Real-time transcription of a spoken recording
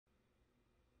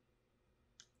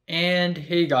And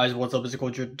hey guys, what's up? It's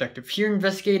Culture Detective here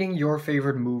investigating your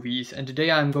favorite movies, and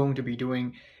today I'm going to be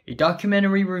doing a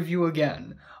documentary review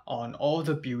again on All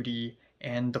the Beauty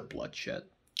and the Bloodshed.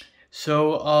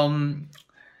 So,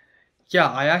 yeah,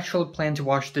 I actually planned to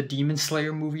watch the Demon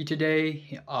Slayer movie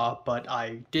today, but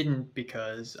I didn't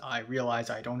because I realized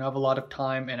I don't have a lot of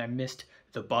time and I missed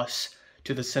the bus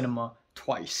to the cinema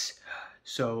twice.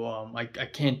 So, I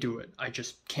can't do it. I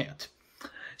just can't.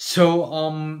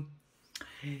 So,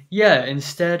 yeah,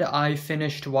 instead I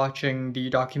finished watching the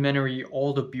documentary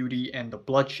All the Beauty and the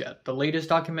Bloodshed, the latest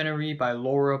documentary by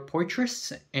Laura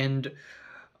Poitras, and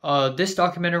this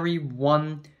documentary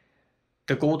won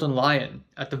the Golden Lion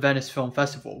at the Venice Film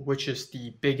Festival, which is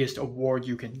the biggest award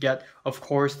you can get. Of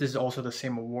course, this is also the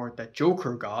same award that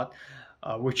Joker got,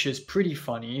 which is pretty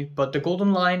funny, but the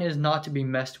Golden Lion is not to be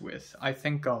messed with. I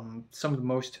think some of the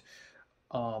most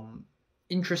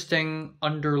interesting,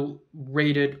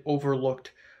 underrated,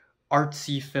 overlooked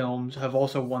artsy films have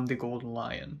also won the Golden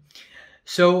Lion.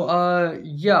 So,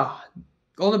 yeah,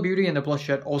 All the Beauty and the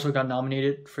Bloodshed also got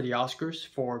nominated for the Oscars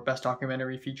for Best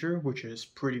Documentary Feature, which is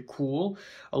pretty cool,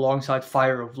 alongside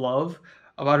Fire of Love.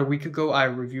 About a week ago, I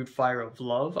reviewed Fire of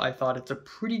Love. I thought it's a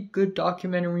pretty good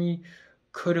documentary,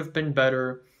 could have been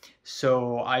better,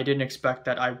 so I didn't expect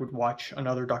that I would watch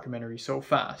another documentary so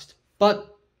fast.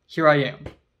 But here I am.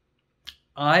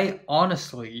 I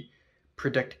honestly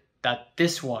predict that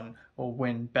this one will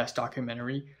win Best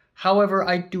Documentary. However,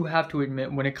 I do have to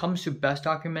admit, when it comes to Best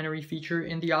Documentary Feature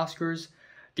in the Oscars,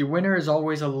 the winner is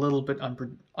always a little bit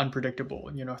unpredictable.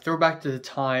 You know, throwback to the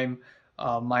time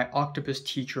my octopus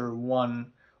teacher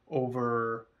won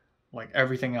over like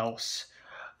everything else.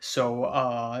 So,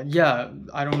 yeah,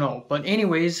 I don't know. But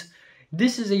anyways,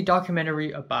 this is a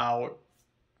documentary about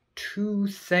two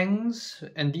things,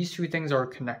 and these two things are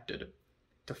connected.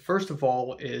 The first of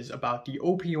all is about the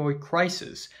opioid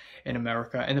crisis in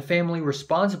America and the family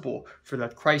responsible for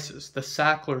that crisis, the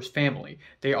Sacklers family.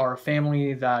 They are a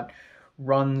family that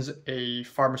runs a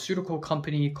pharmaceutical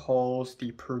company called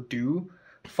the Purdue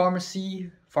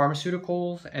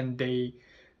Pharmaceuticals, and they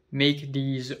make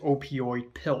these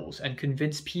opioid pills and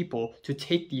convince people to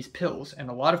take these pills. And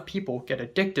a lot of people get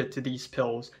addicted to these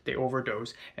pills, they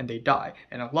overdose, and they die.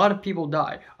 And a lot of people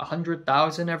die,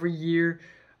 100,000 every year,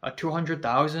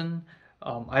 200,000.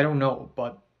 I don't know,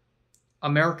 but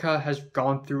America has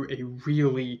gone through a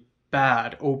really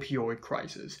bad opioid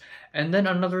crisis. And then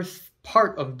another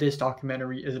part of this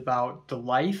documentary is about the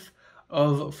life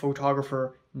of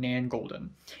photographer Nan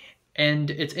Goldin. And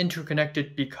it's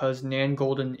interconnected because Nan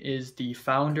Goldin is the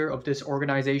founder of this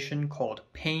organization called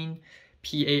PAIN,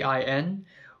 P-A-I-N,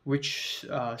 which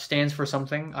stands for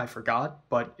something I forgot,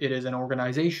 but it is an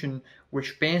organization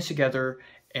which bands together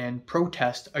and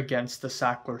protest against the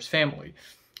Sacklers family.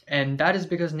 And that is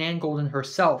because Nan Goldin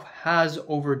herself has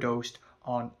overdosed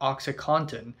on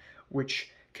OxyContin, which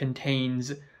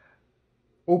contains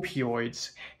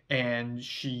opioids, and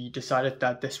she decided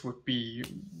that this would be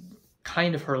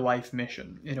kind of her life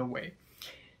mission in a way.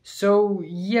 So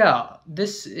yeah,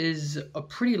 this is a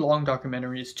pretty long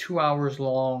documentary. It's 2 hours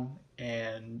long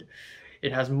and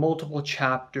it has multiple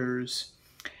chapters.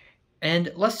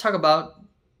 And let's talk about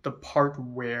the part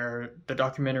where the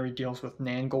documentary deals with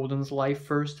Nan Goldin's life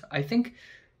first. I think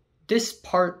this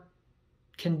part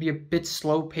can be a bit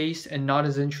slow paced and not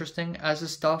as interesting as the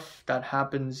stuff that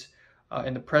happens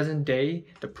in the present day,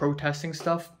 the protesting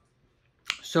stuff.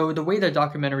 So the way the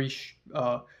documentary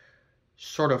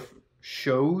sort of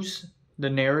shows the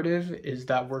narrative is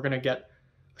that we're going to get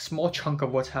a small chunk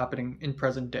of what's happening in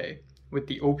present day with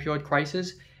the opioid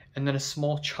crisis, and then a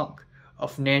small chunk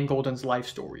of Nan Goldin's life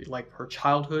story, like her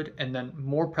childhood, and then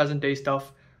more present day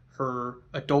stuff, her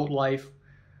adult life,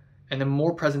 and then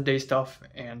more present day stuff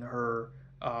and her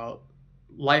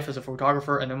life as a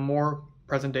photographer, and then more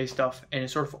present day stuff, and it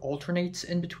sort of alternates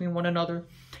in between one another.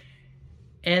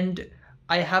 And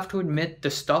I have to admit, the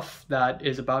stuff that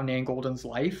is about Nan Goldin's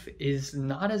life is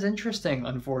not as interesting,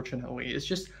 unfortunately. It's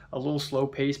just a little slow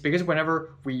paced because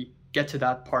whenever we get to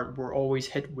that part, we're always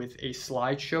hit with a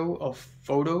slideshow of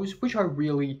photos, which are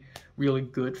really, really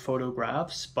good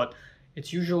photographs, but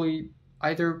it's usually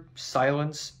either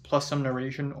silence plus some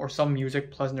narration or some music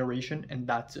plus narration, and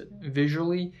that's it.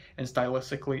 Visually and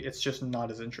stylistically, it's just not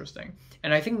as interesting.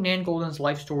 And I think Nan Goldin's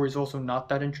life story is also not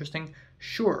that interesting.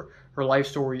 Sure, her life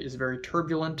story is very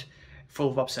turbulent, full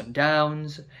of ups and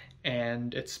downs,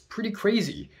 and it's pretty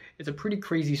crazy. It's a pretty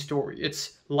crazy story.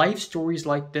 It's life stories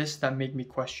like this that make me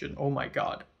question, oh my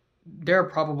god, there are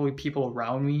probably people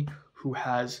around me who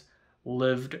has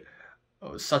lived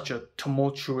such a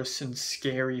tumultuous and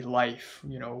scary life,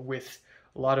 you know, with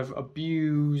a lot of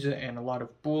abuse and a lot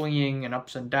of bullying and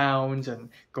ups and downs and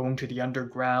going to the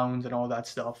underground and all that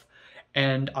stuff.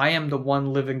 And I am the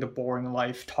one living the boring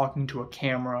life, talking to a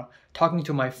camera, talking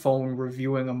to my phone,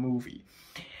 reviewing a movie.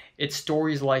 It's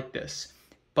stories like this.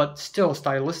 But still,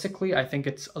 stylistically, I think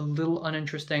it's a little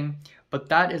uninteresting. But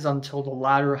that is until the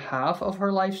latter half of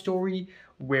her life story,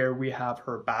 where we have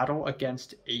her battle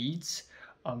against AIDS.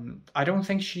 I don't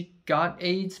think she got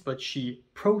AIDS, but she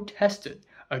protested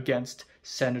against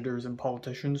senators and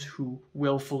politicians who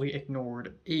willfully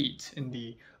ignored AIDS in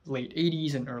the late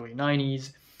 80s and early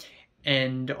 90s.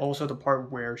 And also the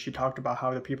part where she talked about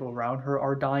how the people around her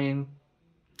are dying.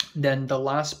 Then the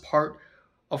last part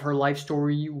of her life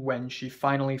story, when she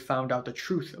finally found out the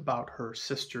truth about her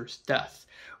sister's death,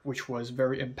 which was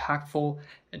very impactful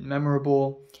and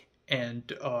memorable.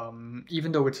 And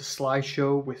even though it's a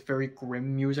slideshow with very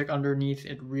grim music underneath,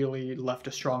 it really left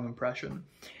a strong impression.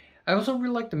 I also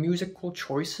really like the musical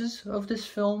choices of this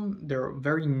film. They're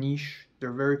very niche,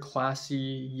 they're very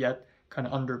classy, yet kind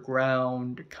of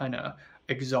underground, kind of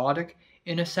exotic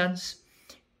in a sense.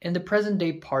 In the present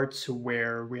day parts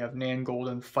where we have Nan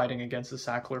Golden fighting against the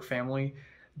Sackler family,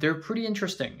 they're pretty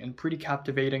interesting and pretty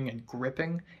captivating and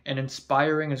gripping and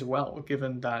inspiring as well,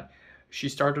 given that she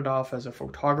started off as a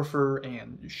photographer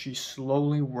and she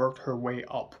slowly worked her way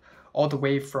up, all the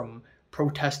way from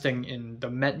protesting in the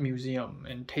Met Museum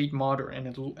and Tate Modern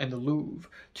and the Louvre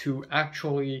to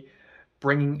actually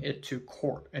bringing it to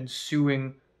court and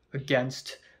suing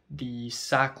against the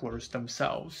Sacklers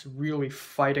themselves, really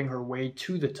fighting her way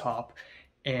to the top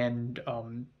and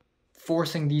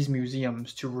forcing these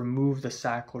museums to remove the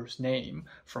Sacklers' name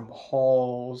from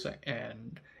halls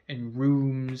and in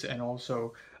rooms, and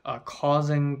also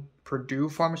causing Purdue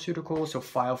Pharmaceuticals to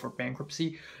file for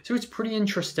bankruptcy. So it's pretty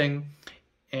interesting,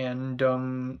 and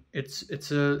it's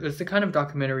the kind of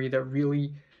documentary that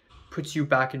really puts you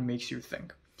back and makes you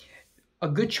think. A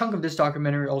good chunk of this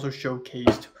documentary also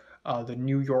showcased the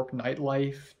New York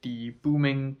nightlife, the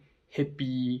booming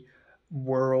hippie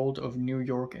world of New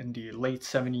York in the late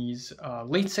 70s,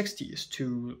 late 60s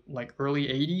to like early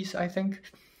 80s, I think.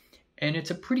 And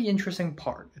it's a pretty interesting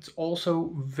part. It's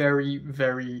also very,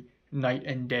 very night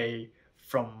and day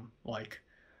from like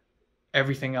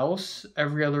everything else,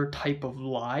 every other type of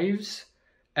lives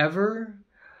ever.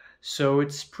 So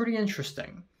it's pretty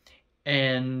interesting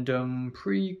and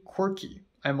pretty quirky,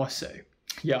 I must say.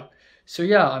 Yeah. So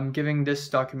yeah, I'm giving this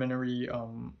documentary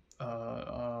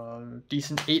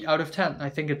decent 8 out of 10. I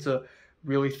think it's a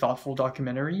really thoughtful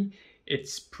documentary.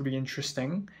 It's pretty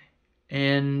interesting,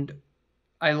 and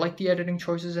I like the editing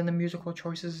choices and the musical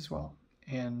choices as well.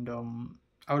 And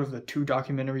out of the 2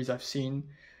 documentaries I've seen,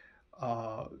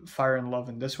 Fire and Love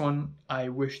and this one, I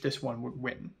wish this one would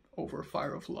win over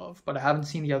Fire of Love, but I haven't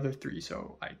seen the other 3,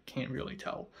 so I can't really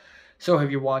tell. So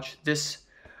have you watched this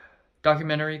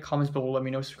documentary? Comments below, let me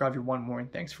know, subscribe if you want more,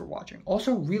 and thanks for watching.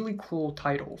 Also, really cool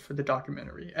title for the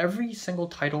documentary. Every single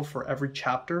title for every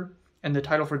chapter and the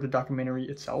title for the documentary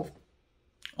itself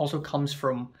also comes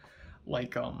from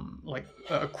like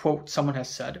a quote someone has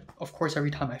said. Of course, every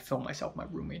time I film myself, my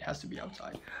roommate has to be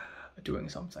outside doing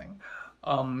something.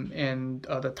 And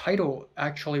the title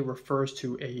actually refers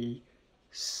to a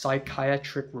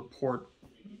psychiatric report.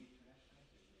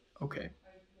 Okay.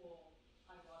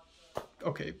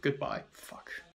 Okay, goodbye. Fuck.